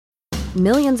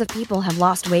Millions of people have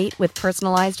lost weight with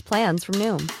personalized plans from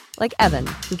Noom. Like Evan,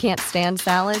 who can't stand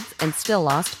salads and still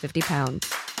lost 50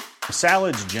 pounds.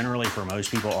 Salads generally for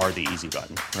most people are the easy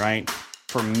button, right?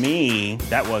 For me,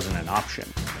 that wasn't an option.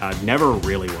 I never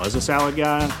really was a salad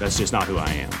guy. That's just not who I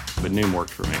am. But Noom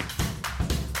worked for me.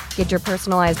 Get your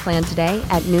personalized plan today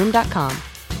at Noom.com.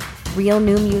 Real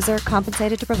Noom user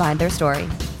compensated to provide their story.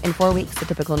 In 4 weeks, the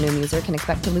typical Noom user can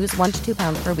expect to lose 1 to 2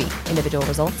 pounds per week. Individual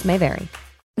results may vary.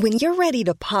 When you're ready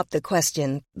to pop the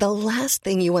question, the last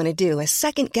thing you want to do is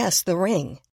second-guess the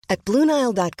ring. At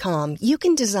BlueNile.com, you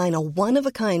can design a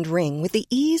one-of-a-kind ring with the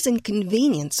ease and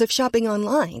convenience of shopping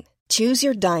online. Choose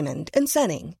your diamond and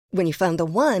setting. When you find the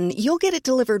one, you'll get it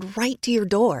delivered right to your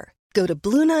door. Go to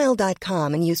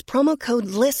BlueNile.com and use promo code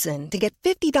LISTEN to get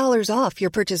 $50 off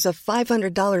your purchase of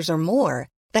 $500 or more.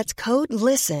 That's code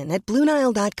LISTEN at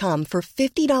BlueNile.com for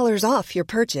 $50 off your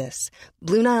purchase.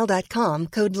 BlueNile.com,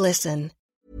 code LISTEN.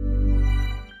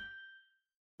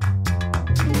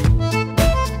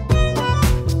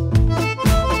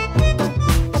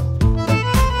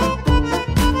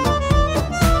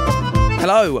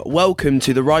 Hello, welcome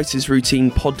to the Writer's Routine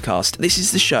podcast. This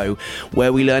is the show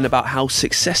where we learn about how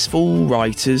successful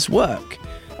writers work.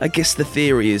 I guess the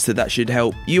theory is that should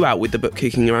help you out with the book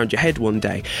kicking around your head one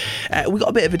day. We've got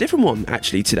a bit of a different one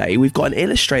actually today. We've got an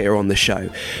illustrator on the show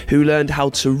who learned how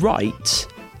to write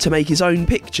to make his own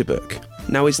picture book.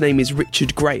 Now his name is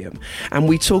Richard Graham, and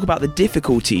we talk about the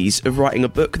difficulties of writing a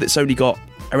book that's only got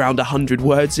around 100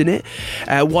 words in it,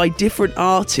 why different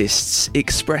artists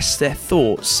express their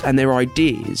thoughts and their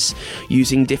ideas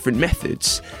using different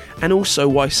methods, and also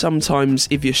why sometimes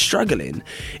if you're struggling,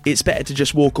 it's better to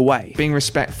just walk away. Being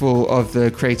respectful of the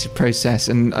creative process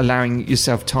and allowing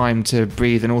yourself time to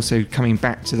breathe, and also coming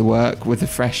back to the work with the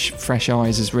fresh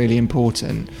eyes is really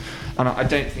important. And I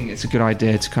don't think it's a good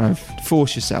idea to kind of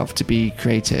force yourself to be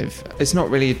creative. It's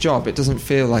not really a job. It doesn't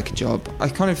feel like a job. I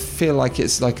kind of feel like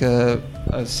it's like a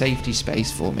safety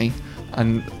space for me,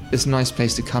 and it's a nice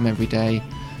place to come every day.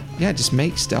 Yeah, just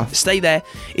make stuff. Stay there.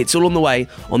 It's all on the way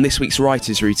on this week's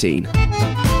Writer's Routine.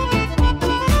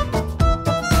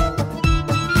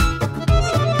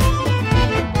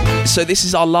 So this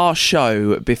is our last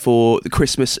show before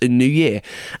Christmas and New Year,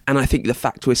 and I think the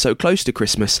fact we're so close to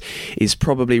Christmas is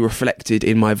probably reflected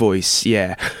in my voice.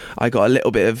 Yeah, I got a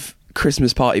little bit of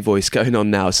Christmas party voice going on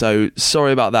now, so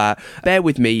sorry about that. Bear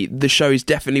with me, the show is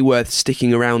definitely worth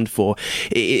sticking around for.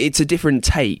 It's a different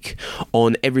take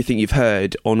on everything you've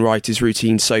heard on Writer's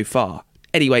Routine so far.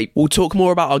 Anyway, we'll talk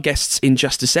more about our guests in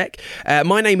just a sec.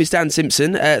 My name is Dan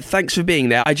Simpson. Thanks for being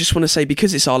there. I just want to say,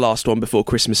 because it's our last one before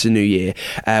Christmas and New Year,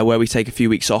 where we take a few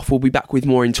weeks off, we'll be back with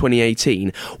more in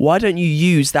 2018. Why don't you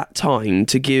use that time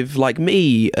to give, like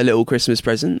me, a little Christmas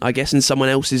present, I guess, and someone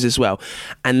else's as well,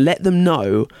 and let them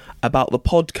know about the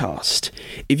podcast.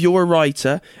 If you're a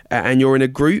writer and you're in a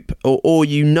group, or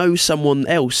you know someone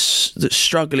else that's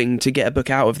struggling to get a book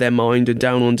out of their mind and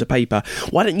down onto paper,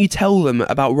 why don't you tell them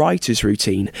about Writer's Routine?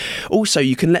 Also,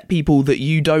 you can let people that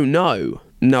you don't know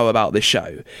about the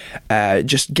show.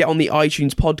 Just get on the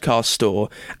iTunes podcast store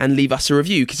and leave us a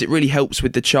review, because it really helps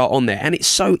with the chart on there, and it's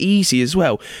so easy as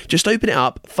well. Just open it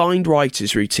up, find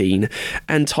Writer's Routine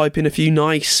and type in a few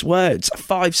nice words.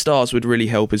 5 stars would really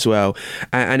help as well,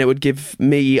 and it would give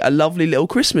me a lovely little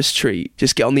Christmas treat.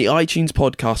 Just get on the iTunes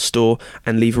podcast store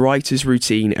and leave Writer's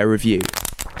Routine a review.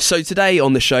 So today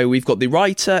on the show, we've got the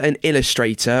writer and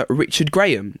illustrator Richard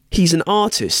Graham. He's an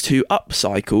artist who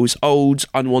upcycles old,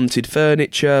 unwanted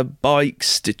furniture,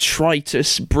 bikes,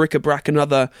 detritus, bric-a-brac and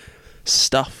other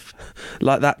stuff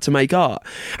like that to make art.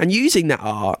 And using that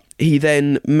art, he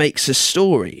then makes a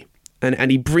story. And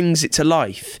he brings it to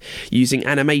life using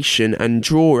animation and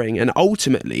drawing, and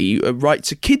ultimately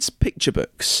writes a kids' picture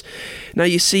books. Now,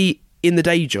 you see, in the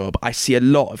day job, I see a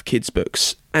lot of kids'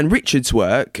 books. And Richard's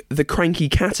work, The Cranky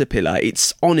Caterpillar,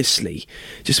 it's honestly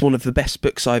just one of the best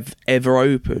books I've ever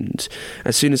opened.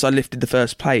 As soon as I lifted the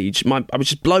first page, I was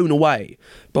just blown away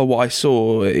by what I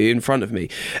saw in front of me.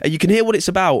 You can hear what it's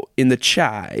about in the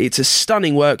chat. It's a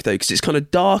stunning work, though, because it's kind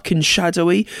of dark and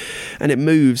shadowy, and it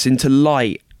moves into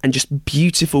light and just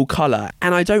beautiful colour.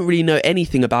 And I don't really know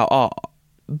anything about art,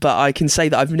 but I can say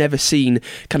that I've never seen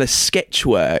kind of sketch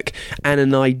work and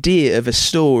an idea of a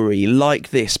story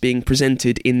like this being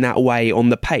presented in that way on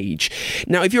the page.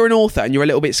 Now, if you're an author and you're a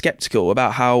little bit sceptical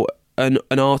about how an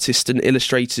artist and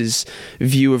illustrator's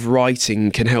view of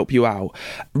writing can help you out,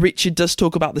 Richard does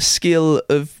talk about the skill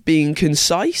of being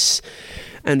concise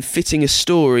and fitting a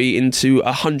story into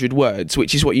 100 words,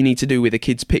 which is what you need to do with a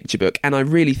kid's picture book. And I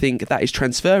really think that is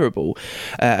transferable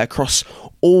across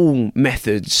all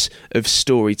methods of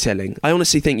storytelling. I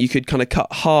honestly think you could kind of cut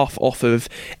half off of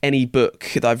any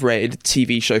book that I've read,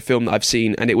 TV show, film that I've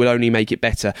seen, and it would only make it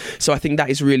better. So I think that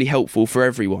is really helpful for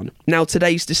everyone. Now,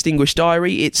 today's Distinguished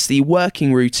Diary, it's the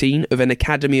working routine of an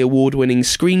Academy Award-winning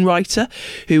screenwriter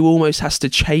who almost has to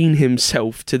chain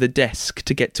himself to the desk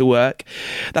to get to work.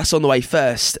 That's on the way.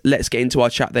 First, let's get into our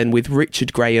chat then with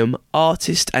Richard Graham,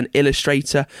 artist and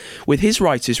illustrator, with his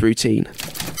writer's routine.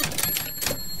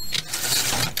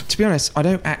 To be honest, I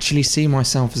don't actually see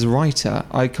myself as a writer.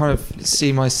 I kind of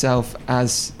see myself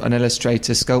as an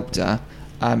illustrator, sculptor,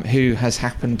 who has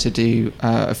happened to do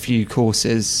a few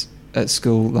courses at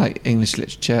school, like English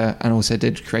literature, and also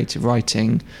did creative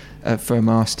writing for a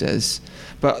master's.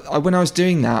 But when I was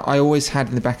doing that, I always had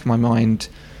in the back of my mind,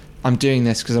 I'm doing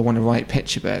this because I want to write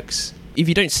picture books. If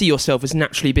you don't see yourself as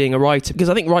naturally being a writer, because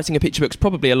I think writing a picture book is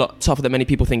probably a lot tougher than many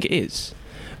people think it is.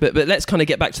 But let's kind of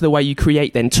get back to the way you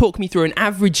create then. Talk me through an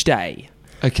average day.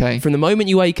 Okay. From the moment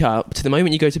you wake up to the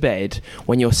moment you go to bed,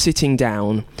 when you're sitting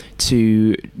down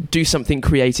to do something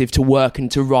creative, to work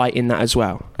and to write in that as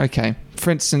well. Okay.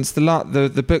 For instance, the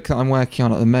book that I'm working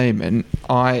on at the moment,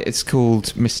 it's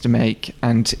called Mr. Make,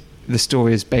 and the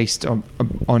story is based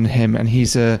on him, and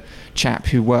he's a chap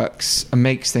who works and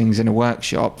makes things in a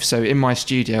workshop. So in my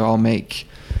studio, I'll make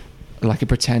like a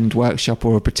pretend workshop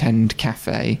or a pretend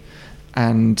cafe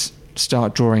and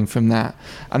start drawing from that.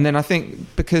 And then I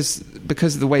think because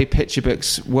of the way picture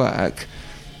books work,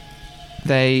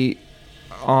 they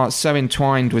are so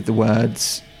entwined with the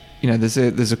words. You know, there's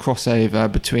a crossover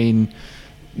between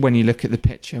when you look at the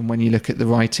picture and when you look at the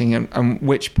writing, and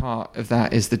which part of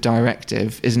that is the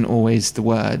directive isn't always the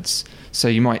words. So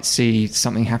you might see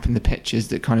something happen in the pictures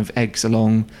that kind of eggs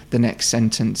along the next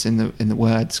sentence in the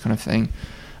words, kind of thing.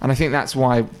 And I think that's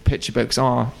why picture books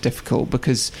are difficult,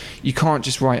 because you can't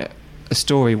just write a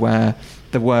story where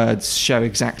the words show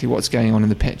exactly what's going on in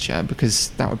the picture,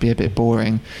 because that would be a bit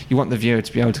boring. You want the viewer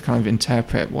to be able to kind of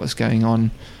interpret what's going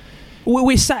on.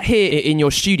 We're sat here in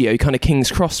your studio, kind of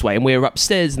King's Cross way, and we're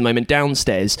upstairs at the moment.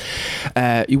 Downstairs,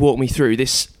 you walked me through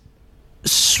this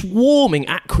swarming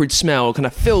acrid smell kind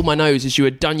of filled my nose as you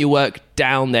had done your work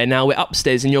down there. Now we're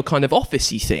upstairs in your kind of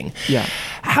officey thing. Yeah.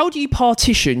 How do you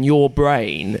partition your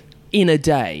brain in a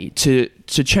day to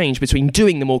change between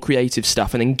doing the more creative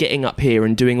stuff and then getting up here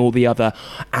and doing all the other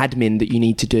admin that you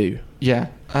need to do? Yeah.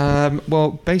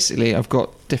 Well, basically, I've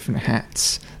got different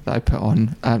hats that I put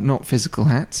on, not physical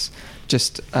hats,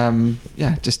 just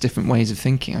different ways of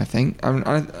thinking, I think. And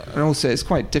also, it's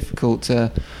quite difficult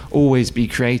to always be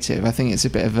creative. I think it's a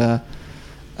bit of a,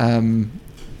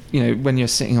 when you're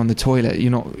sitting on the toilet,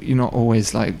 you're not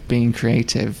always like being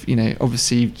creative. You know,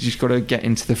 obviously, you've just got to get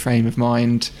into the frame of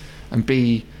mind and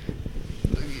be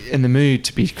in the mood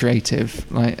to be creative.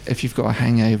 Like if you've got a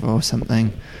hangover or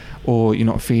something, or you're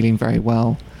not feeling very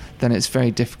well, then it's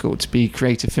very difficult to be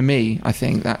creative. For me, I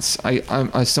think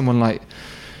I'm someone like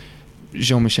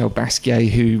Jean-Michel Basquiat,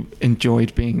 who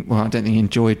enjoyed being, well, I don't think he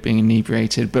enjoyed being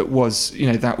inebriated, but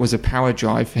that was a power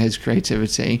drive for his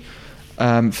creativity.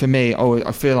 For me,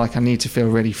 I feel like I need to feel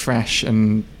really fresh,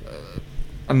 and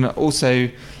also,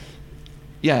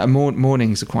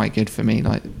 mornings are quite good for me.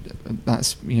 Like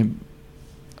that's,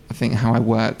 I think how I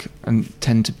work and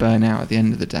tend to burn out at the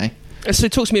end of the day. So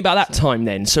talk to me about that time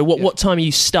then. So what time are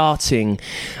you starting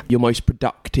your most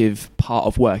productive part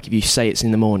of work, if you say it's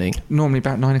in the morning? Normally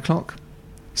about 9 o'clock.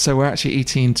 So we're actually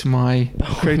eating into my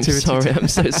creativity. I'm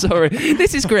so sorry.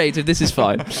 This is creative. This is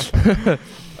fine.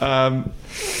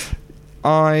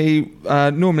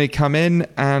 I normally come in,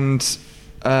 and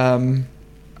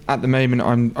at the moment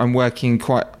I'm working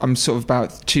I'm sort of about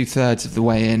 2/3 of the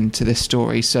way into this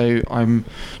story. So I'm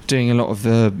doing a lot of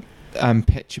the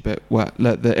picture book work,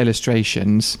 the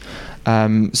illustrations.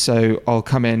 So I'll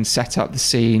come in, set up the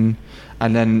scene,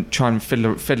 and then try and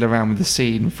fiddle around with the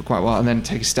scene for quite a while, and then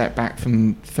take a step back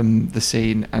from the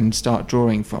scene and start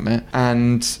drawing from it,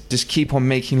 and just keep on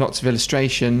making lots of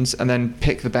illustrations, and then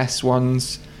pick the best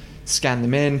ones, scan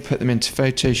them in, put them into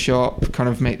Photoshop, kind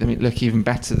of make them look even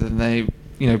better than they,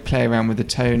 play around with the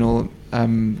tonal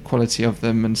quality of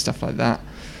them and stuff like that.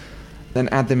 Then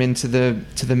add them into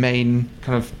the main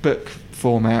kind of book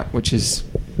format, which is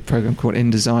a program called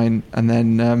InDesign, and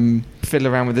then fiddle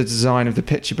around with the design of the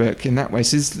picture book in that way.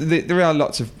 So there are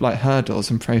lots of like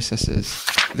hurdles and processes.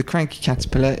 The Cranky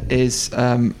Caterpillar is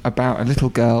about a little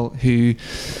girl who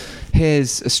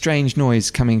hears a strange noise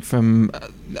coming from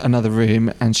another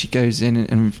room, and she goes in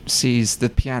and sees the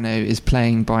piano is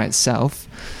playing by itself.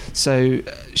 So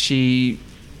she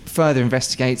further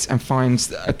investigates and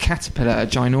finds a caterpillar, a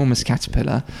ginormous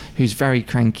caterpillar, who's very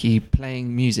cranky,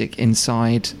 playing music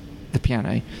inside the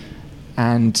piano.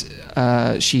 and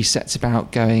she sets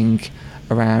about going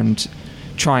around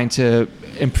trying to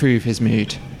improve his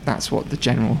mood. That's what the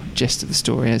general gist of the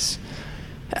story is.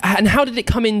 And how did it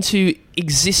come into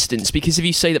existence? Because if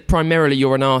you say that primarily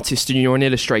you're an artist and you're an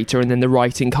illustrator, and then the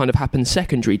writing kind of happened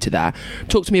secondary to that,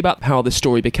 talk to me about how the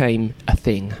story became a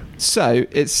thing. So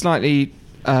it's slightly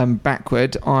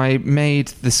backward. I made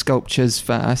the sculptures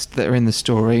first that are in the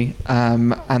story,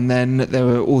 and then they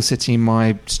were all sitting in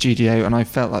my studio, and I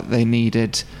felt like they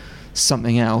needed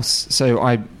something else. So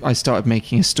I started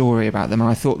making a story about them, and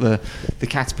I thought the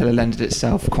caterpillar lended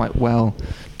itself quite well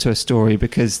to a story,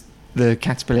 because the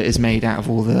caterpillar is made out of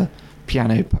all the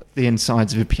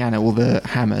insides of a piano, all the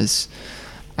hammers,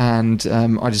 and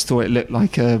I just thought it looked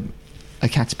like a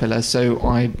caterpillar. So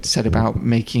I set about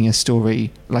making a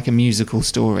story, like a musical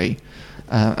story,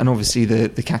 and obviously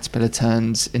the caterpillar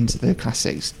turns into the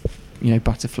classics,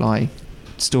 butterfly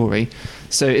story.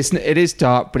 So it is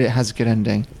dark, but it has a good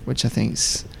ending, which I think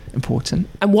is important.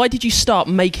 And why did you start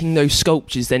making those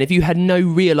sculptures then? If you had no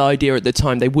real idea at the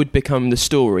time they would become the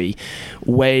story,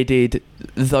 where did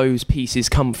those pieces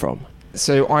come from?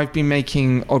 So I've been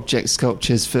making object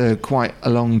sculptures for quite a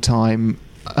long time.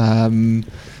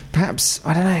 Perhaps,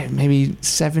 I don't know, maybe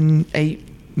 7,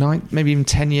 8, 9, maybe even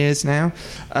 10 years now.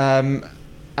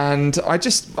 And I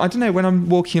don't know, when I'm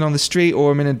walking on the street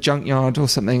or I'm in a junkyard or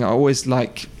something, I always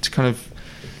like to kind of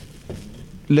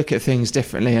look at things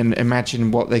differently and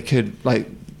imagine what they could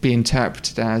be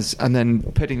interpreted as, and then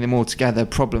putting them all together,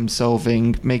 problem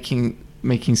solving, making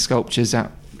sculptures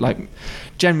out.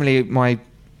 Generally my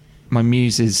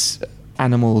muse is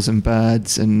animals and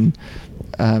birds and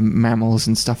mammals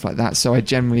and stuff like that. So I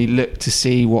generally look to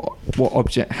see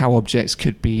how objects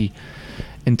could be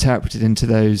interpreted into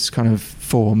those kind of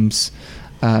forms.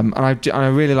 And I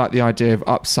really like the idea of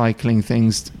upcycling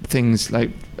things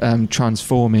like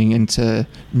transforming into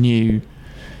a new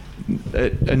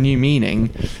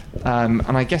meaning.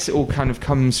 And I guess it all kind of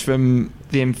comes from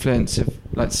the influence of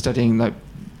studying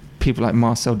people like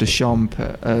Marcel Duchamp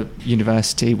at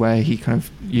university, where he kind of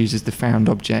uses the found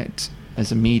object as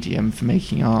a medium for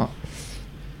making art.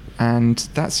 And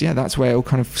that's where it all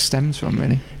kind of stems from,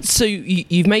 really. So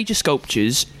you've made your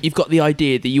sculptures, you've got the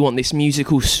idea that you want this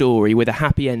musical story with a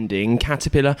happy ending,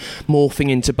 caterpillar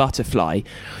morphing into butterfly.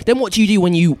 Then what do you do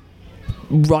when you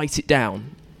write it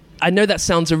down? I know that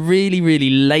sounds a really,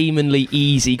 really laymanly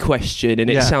easy question, and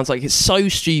it sounds like it's so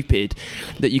stupid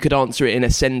that you could answer it in a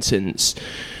sentence.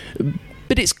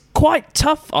 But it's quite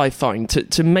tough, I find,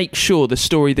 to make sure the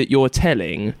story that you're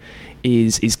telling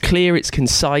is clear, it's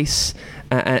concise,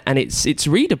 and it's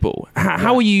readable.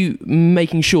 How are you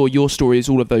making sure your story is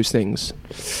all of those things?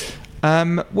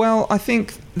 Well, I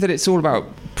think that it's all about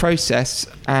process,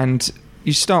 and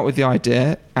you start with the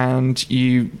idea and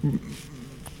you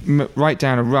write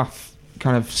down a rough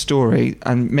kind of story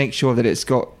and make sure that it's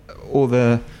got all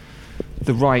the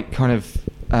right kind of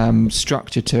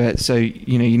structure to it. So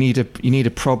you need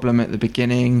a problem at the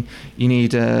beginning, you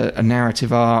need a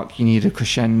narrative arc, you need a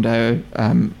crescendo,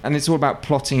 and it's all about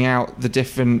plotting out the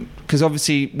different, because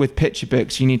obviously with picture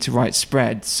books you need to write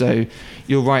spreads. So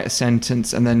you'll write a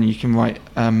sentence and then you can write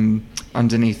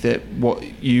underneath it what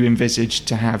you envisage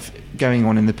to have going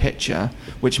on in the picture,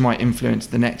 which might influence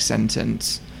the next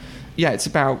sentence. It's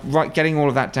about getting all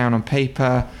of that down on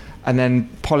paper and then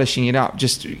polishing it up.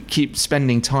 Just keep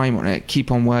spending time on it,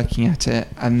 keep on working at it.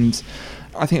 And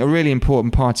I think a really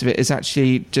important part of it is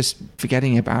actually just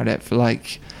forgetting about it for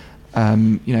a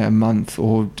month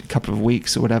or a couple of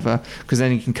weeks or whatever, because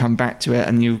then you can come back to it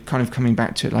and you're kind of coming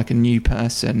back to it like a new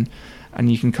person,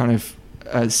 and you can kind of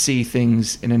see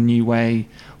things in a new way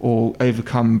or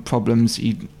overcome problems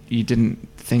you didn't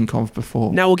think of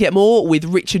before. Now we'll get more with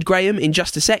Richard Graham in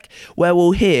just a sec, where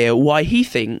we'll hear why he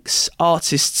thinks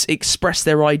artists express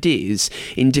their ideas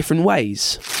in different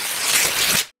ways.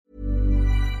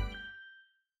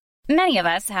 Many of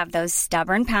us have those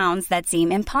stubborn pounds that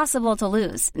seem impossible to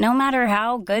lose, no matter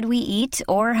how good we eat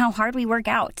or how hard we work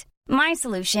out. My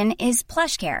solution is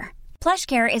PlushCare.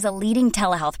 PlushCare is a leading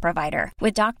telehealth provider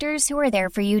with doctors who are there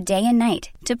for you day and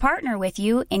night to partner with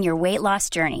you in your weight loss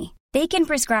journey. They can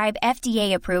prescribe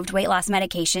FDA-approved weight loss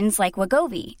medications like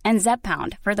Wegovy and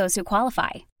Zepbound for those who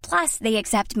qualify. Plus, they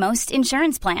accept most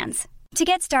insurance plans. To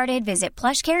get started, visit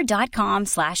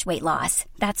plushcare.com/weightloss.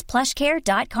 That's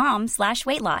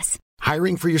plushcare.com/weightloss.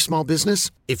 Hiring for your small business?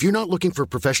 If you're not looking for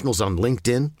professionals on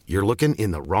LinkedIn, you're looking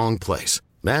in the wrong place.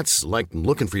 That's like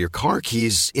looking for your car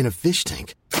keys in a fish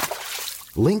tank.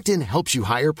 LinkedIn helps you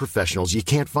hire professionals you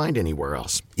can't find anywhere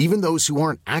else, even those who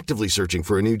aren't actively searching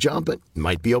for a new job but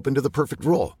might be open to the perfect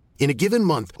role. In a given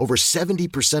month, over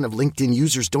 70% of LinkedIn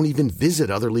users don't even visit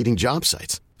other leading job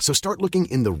sites. So start looking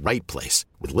in the right place.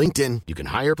 With LinkedIn, you can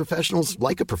hire professionals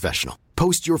like a professional.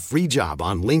 Post your free job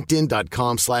on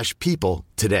linkedin.com/people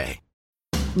today.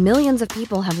 Millions of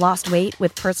people have lost weight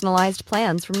with personalized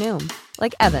plans from Noom.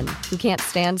 Like Evan, who can't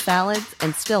stand salads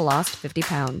and still lost 50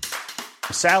 pounds.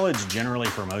 Salads generally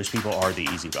for most people are the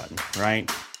easy button,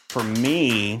 right? For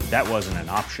me, that wasn't an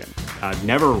option. I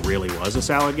never really was a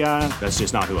salad guy. That's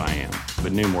just not who I am.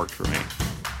 But Noom worked for me.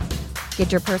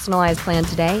 Get your personalized plan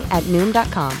today at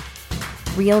Noom.com.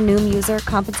 Real Noom user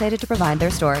compensated to provide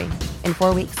their story. In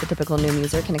 4 weeks, the typical Noom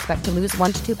user can expect to lose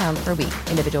 1 to 2 pounds per week.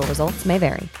 Individual results may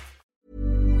vary.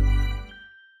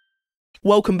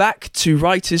 Welcome back to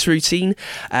Writer's Routine.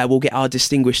 We'll get our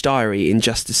distinguished diary in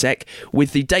just a sec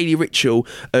with the daily ritual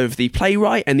of the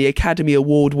playwright and the Academy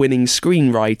Award-winning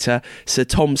screenwriter, Sir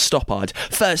Tom Stoppard.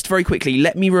 First, very quickly,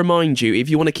 let me remind you, if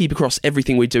you want to keep across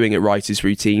everything we're doing at Writer's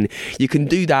Routine, you can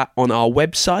do that on our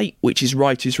website, which is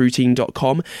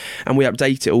writersroutine.com, and we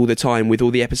update it all the time with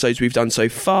all the episodes we've done so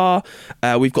far.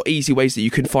 We've got easy ways that you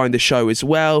can find the show as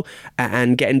well,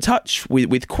 and get in touch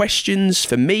with questions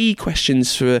for me,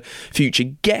 questions for future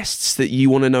guests that you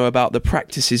want to know about the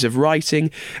practices of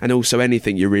writing, and also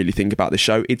anything you really think about the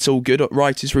show. It's all good at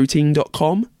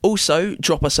writersroutine.com. Also,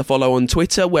 drop us a follow on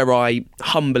Twitter, where I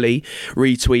humbly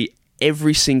retweet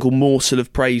every single morsel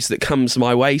of praise that comes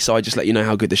my way, so I just let you know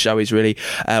how good the show is, really.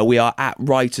 We are at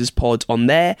WritersPod on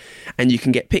there, and you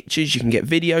can get pictures, you can get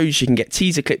videos, you can get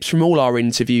teaser clips from all our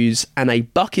interviews, and a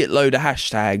bucket load of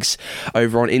hashtags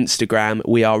over on Instagram.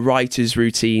 We are Writers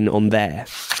Routine on there.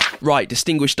 Right,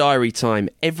 distinguished diary time.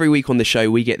 Every week on the show,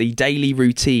 we get the daily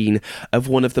routine of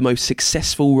one of the most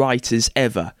successful writers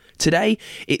ever. Today,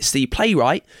 it's the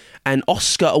playwright and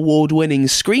Oscar award-winning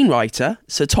screenwriter,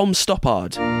 Sir Tom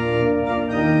Stoppard.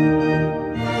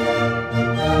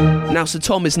 Now, Sir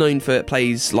Tom is known for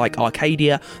plays like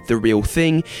Arcadia, The Real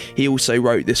Thing. He also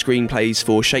wrote the screenplays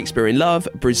for Shakespeare in Love,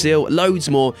 Brazil, loads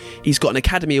more. He's got an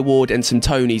Academy Award and some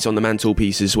Tonys on the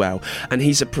mantelpiece as well. And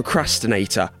he's a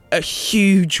procrastinator, a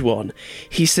huge one.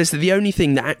 He says that the only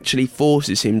thing that actually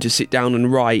forces him to sit down and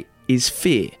write is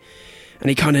fear. And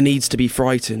he kind of needs to be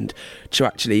frightened to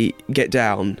actually get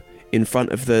down in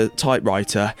front of the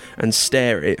typewriter and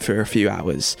stare at it for a few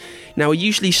hours. Now, he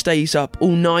usually stays up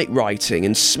all night writing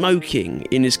and smoking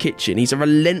in his kitchen. He's a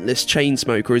relentless chain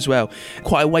smoker as well.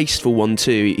 Quite a wasteful one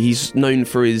too. He's known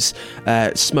for his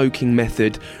smoking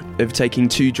method of taking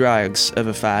 2 drags of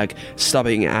a fag,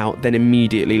 stubbing it out, then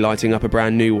immediately lighting up a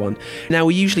brand new one. Now,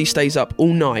 he usually stays up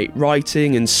all night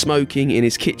writing and smoking in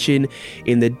his kitchen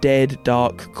in the dead,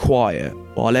 dark quiet,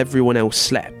 while everyone else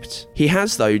slept. He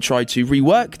has, though, tried to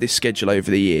rework this schedule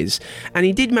over the years, and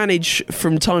he did manage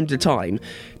from time to time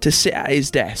to sit at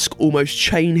his desk, almost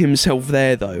chain himself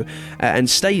there though, and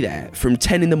stay there from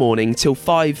 10 in the morning till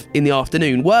 5 in the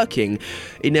afternoon working.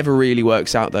 It never really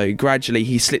works out though. Gradually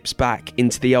he slips back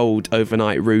into the old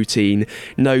overnight routine,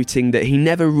 noting that he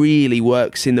never really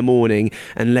works in the morning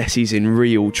unless he's in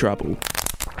real trouble.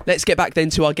 Let's get back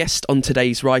then to our guest on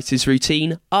today's Writer's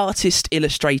Routine, artist,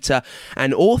 illustrator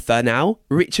and author now,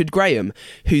 Richard Graham,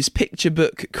 whose picture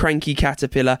book Cranky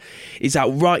Caterpillar is out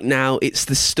right now. It's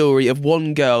the story of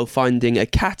one girl finding a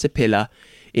caterpillar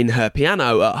in her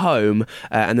piano at home,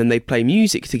 and then they play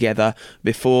music together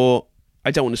before... I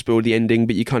don't want to spoil the ending,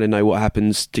 but you kind of know what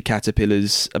happens to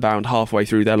caterpillars about halfway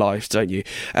through their life, don't you?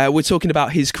 We're talking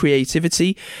about his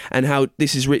creativity and how...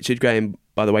 This is Richard Graham,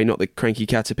 by the way, not the Cranky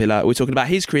Caterpillar. We're talking about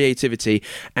his creativity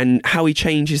and how he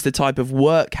changes the type of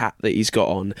work hat that he's got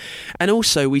on. And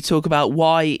also we talk about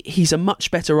why he's a much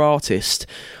better artist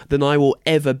than I will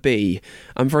ever be.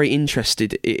 I'm very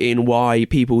interested in why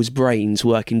people's brains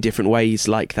work in different ways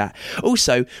like that.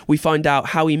 Also, we find out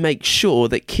how he makes sure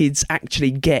that kids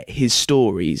actually get his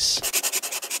stories.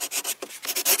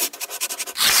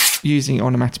 Using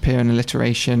onomatopoeia and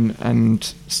alliteration and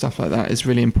stuff like that is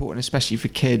really important, especially for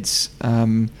kids,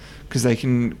 because they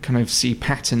can kind of see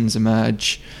patterns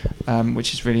emerge,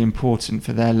 which is really important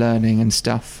for their learning and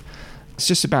stuff. It's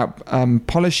just about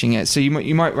polishing it. So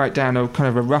you might write down a kind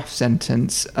of a rough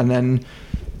sentence and then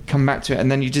come back to it, and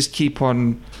then you just keep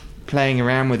on playing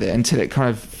around with it until it kind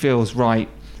of feels right,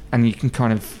 and you can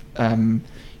kind of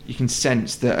you can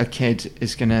sense that a kid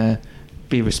is going to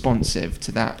be responsive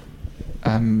to that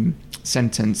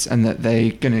sentence, and that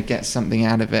they're going to get something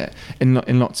out of it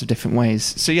in lots of different ways.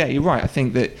 So yeah, you're right. I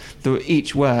think that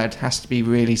each word has to be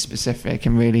really specific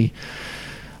and really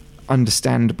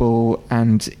understandable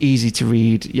and easy to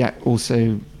read, yet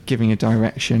also giving a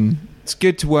direction. It's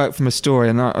good to work from a story,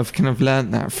 and I've kind of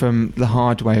learnt that from the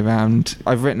hard way around.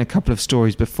 I've written a couple of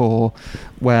stories before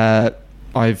where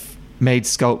I've made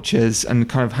sculptures and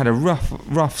kind of had a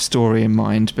rough story in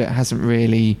mind, but it hasn't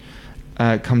really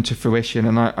come to fruition.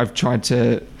 And I've tried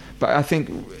to, but I think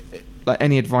like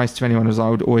any advice to anyone is I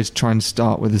would always try and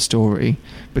start with a story,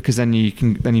 because then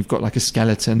you've got like a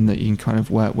skeleton that you can kind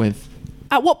of work with.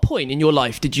 At what point in your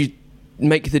life did you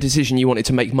make the decision you wanted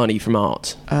to make money from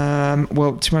art?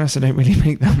 Well, to be honest, I don't really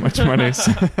make that much money.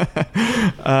 So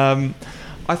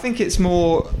I think it's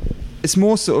more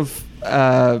sort of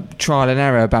trial and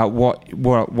error about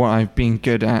what I've been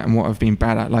good at and what I've been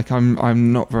bad at. Like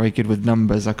I'm not very good with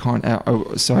numbers. I can't.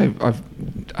 So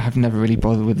I've never really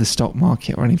bothered with the stock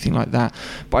market or anything like that.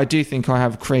 But I do think I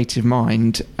have a creative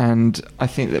mind, and I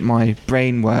think that my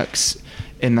brain works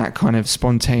in that kind of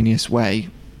spontaneous way,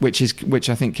 which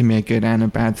I think can be a good and a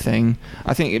bad thing.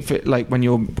 I think like when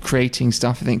you're creating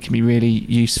stuff, I think it can be really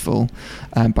useful.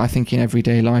 But I think in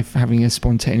everyday life, having a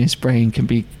spontaneous brain can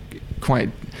be quite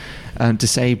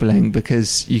disabling,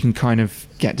 because you can kind of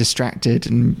get distracted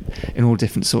in all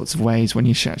different sorts of ways when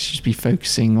you should actually just be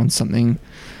focusing on something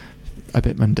a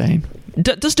bit mundane.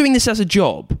 Does doing this as a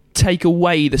job take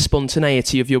away the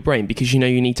spontaneity of your brain, because you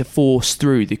need to force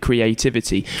through the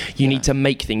creativity, you need to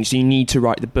make things, you need to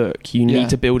write the book, you need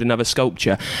to build another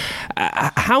sculpture?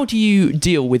 How do you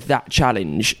deal with that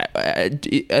challenge? Are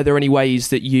there any ways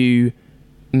that you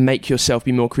make yourself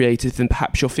be more creative than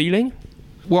perhaps you're feeling?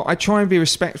 Well, I try and be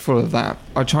respectful of that.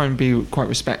 I try and be quite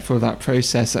respectful of that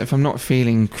process. If I'm not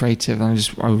feeling creative, then I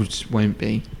just won't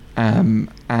be.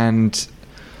 And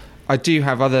I do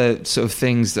have other sort of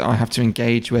things that I have to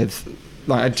engage with.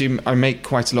 Like I make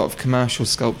quite a lot of commercial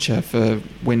sculpture for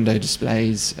window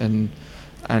displays and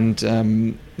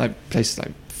like places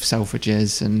like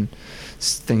Selfridges and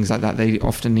things like that. They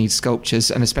often need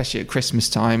sculptures, and especially at Christmas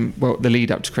time, well, the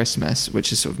lead up to Christmas,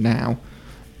 which is sort of now.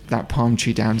 That palm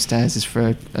tree downstairs is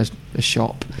for a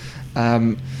shop.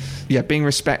 Being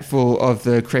respectful of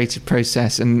the creative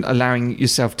process and allowing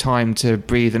yourself time to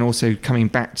breathe, and also coming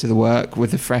back to the work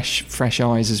with the fresh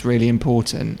eyes is really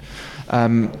important.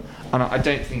 And I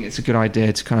don't think it's a good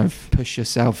idea to kind of force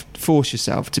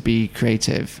yourself to be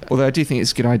creative. Although I do think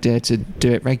it's a good idea to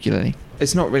do it regularly.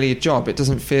 It's not really a job. It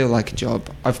doesn't feel like a job.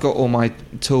 I've got all my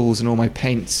tools and all my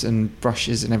paints and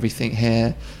brushes and everything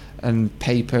here, and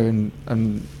paper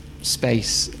and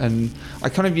space, and I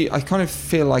kind of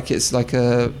feel like it's like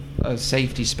a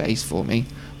safety space for me,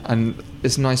 and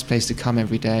it's a nice place to come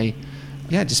every day.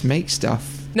 Just make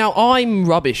stuff. Now, I'm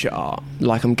rubbish at art,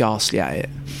 like I'm ghastly at it.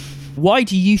 Why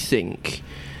do you think,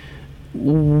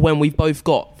 when we've both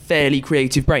got fairly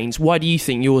creative brains, why do you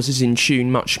think yours is in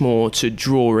tune much more to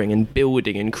drawing and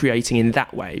building and creating in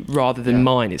that way rather than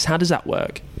mine is? How does that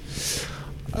work?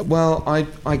 Well,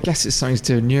 I guess it's something to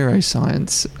do with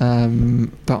neuroscience,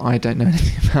 but I don't know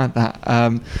anything about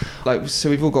that. So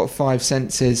we've all got 5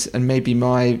 senses, and maybe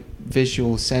my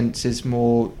visual sense is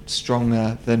more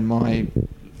stronger than my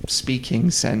speaking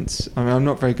sense. I mean, I'm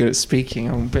not very good at speaking.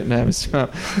 I'm a bit nervous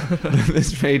about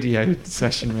this radio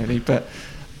session, really. But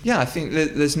I think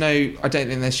that I don't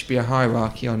think there should be a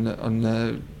hierarchy on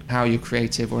the how you're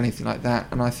creative or anything like that.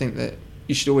 And I think that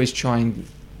you should always try and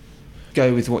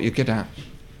go with what you're good at.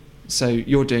 So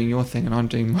you're doing your thing and I'm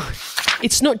doing mine.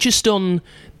 It's not just on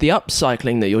the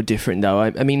upcycling that you're different, though.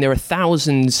 I mean, there are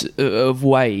thousands of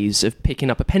ways of picking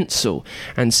up a pencil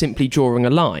and simply drawing a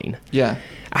line. Yeah.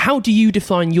 How do you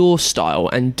define your style,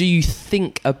 and do you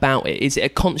think about it? Is it a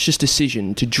conscious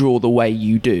decision to draw the way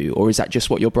you do, or is that just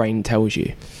what your brain tells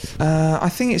you? I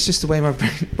think it's just the way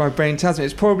my brain tells me.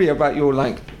 It's probably about your,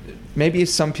 like... Maybe if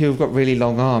some people have got really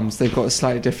long arms, they've got a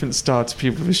slightly different style to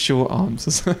people with short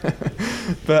arms.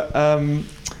 But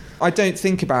I don't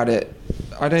think about it.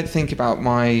 I don't think about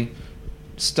my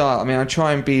style. I mean, I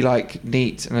try and be like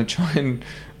neat, and I try and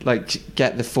like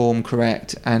get the form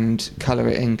correct and colour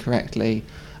it in correctly.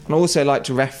 And I also like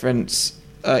to reference.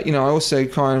 I also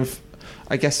kind of,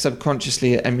 I guess,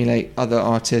 subconsciously emulate other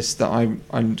artists that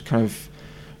I'm kind of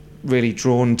really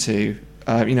drawn to.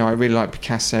 I really like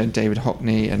Picasso and David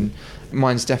Hockney, and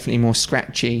mine's definitely more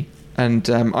scratchy. And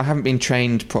I haven't been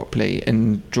trained properly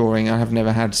in drawing. I have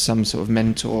never had some sort of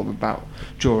mentor about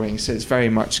drawing, so it's very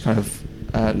much kind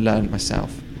of learned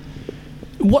myself.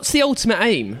 What's the ultimate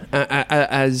aim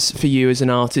as for you as an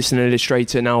artist, an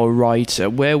illustrator, now a writer?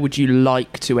 Where would you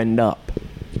like to end up?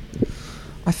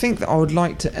 I think that I would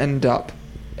like to end up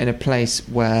in a place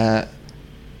where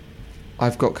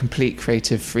I've got complete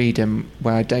creative freedom,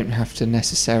 where I don't have to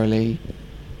necessarily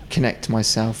connect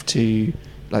myself to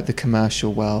like the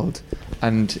commercial world,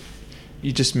 and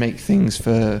you just make things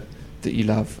that you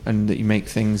love, and that you make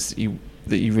things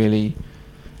that you really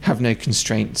have no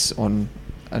constraints on,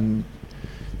 and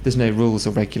there's no rules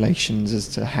or regulations as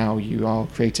to how you are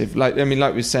creative. Like we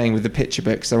were saying with the picture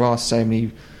books, there are so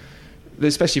many,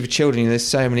 especially for children, there's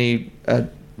so many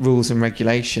rules and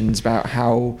regulations about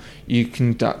how you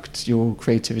conduct your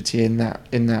creativity in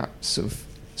that sort of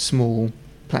small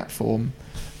platform.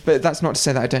 But that's not to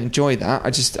say that I don't enjoy that.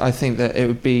 I think that it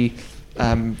would be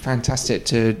fantastic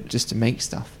to make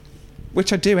stuff,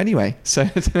 which I do anyway, so I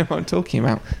don't know what I'm talking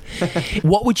about.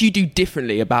 What would you do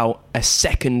differently about a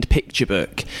second picture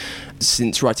book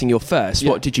since writing your first?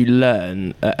 What did you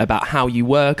learn about how you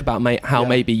work, about how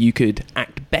maybe you could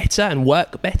act better and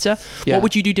work better? What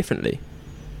would you do differently?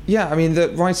 Yeah, I mean,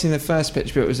 writing the first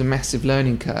picture book was a massive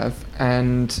learning curve,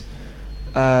 and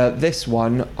this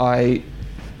one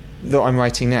that I'm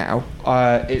writing now,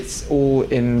 it's all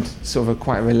in sort of a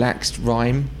quite relaxed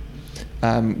rhyme,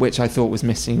 which I thought was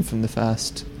missing from the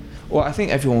first. Well, I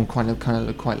think everyone kind of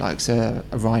quite likes a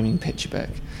rhyming picture book.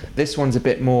 This one's a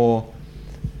bit more,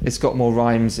 it's got more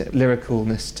rhymes,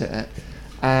 lyricalness to it,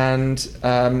 and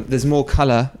there's more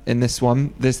colour in this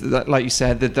one. There's, like you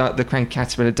said, the Cranky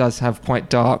Caterpillar does have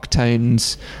quite dark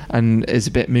tones and is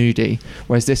a bit moody,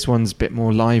 whereas this one's a bit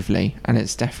more lively, and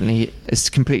it's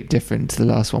completely different to the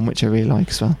last one, which I really like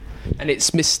as well. And it's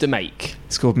Mr. Make.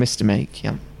 It's called Mr. Make,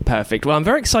 yeah. Perfect. Well, I'm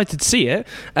very excited to see it.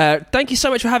 Thank you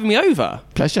so much for having me over.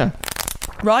 Pleasure.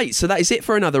 Right, so that is it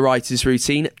for another Writer's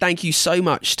Routine. Thank you so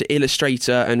much to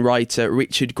illustrator and writer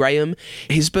Richard Graham.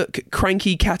 His book,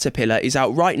 Cranky Caterpillar, is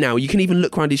out right now. You can even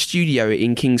look around his studio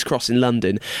in King's Cross in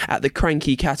London at the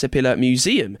Cranky Caterpillar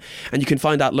Museum. And you can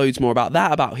find out loads more about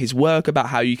that, about his work, about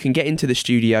how you can get into the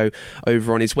studio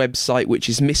over on his website, which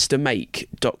is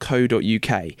mrmake.co.uk.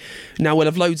 Now, we'll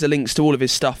have loads of links to all of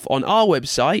his stuff on our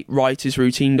website,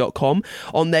 writersroutine.com.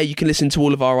 On there, you can listen to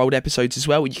all of our old episodes as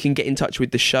well. You can get in touch with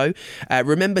the show.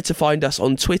 Remember to find us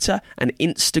on Twitter and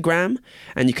Instagram,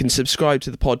 and you can subscribe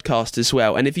to the podcast as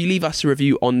well. And if you leave us a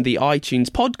review on the iTunes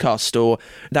podcast store,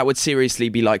 that would seriously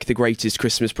be like the greatest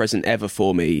Christmas present ever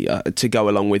for me, to go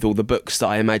along with all the books that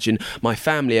I imagine my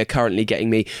family are currently getting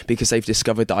me because they've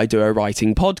discovered that I do a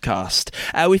writing podcast.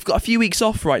 We've got a few weeks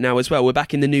off right now as well. We're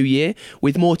back in the new year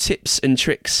with more tips and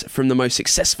tricks from the most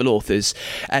successful authors.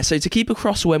 So to keep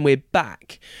across when we're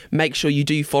back, make sure you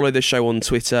do follow the show on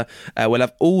Twitter. We'll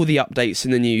have all the updates in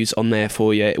the news on there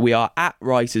for you. We are at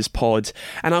WritersPod,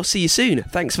 and I'll see you soon.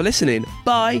 Thanks for listening.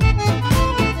 Bye.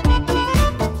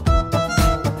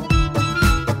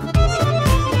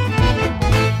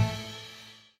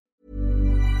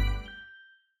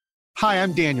 Hi,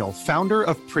 I'm Daniel, founder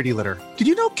of Pretty Litter. Did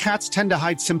you know cats tend to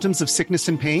hide symptoms of sickness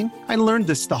and pain? I learned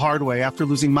this the hard way after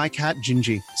losing my cat,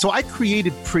 Gingy. So I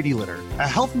created Pretty Litter, a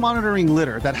health monitoring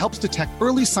litter that helps detect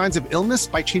early signs of illness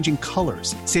by changing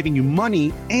colors, saving you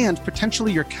money and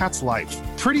potentially your cat's life.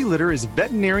 Pretty Litter is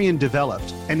veterinarian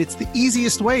developed, and it's the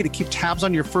easiest way to keep tabs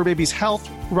on your fur baby's health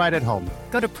right at home.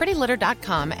 Go to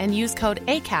prettylitter.com and use code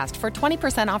ACAST for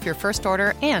 20% off your first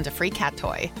order and a free cat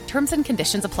toy. Terms and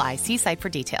conditions apply. See site for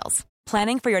details.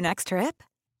 Planning for your next trip?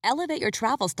 Elevate your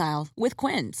travel style with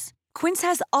Quince. Quince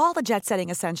has all the jet-setting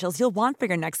essentials you'll want for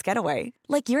your next getaway,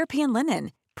 like European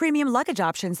linen, premium luggage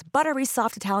options, buttery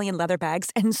soft Italian leather bags,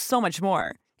 and so much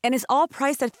more. And is all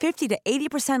priced at 50 to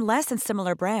 80% less than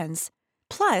similar brands.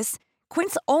 Plus,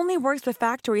 Quince only works with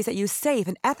factories that use safe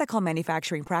and ethical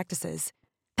manufacturing practices.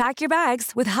 Pack your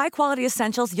bags with high-quality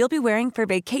essentials you'll be wearing for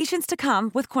vacations to come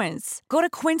with Quince. Go to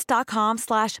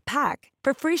quince.com/pack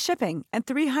for free shipping and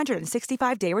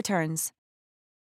 365-day returns.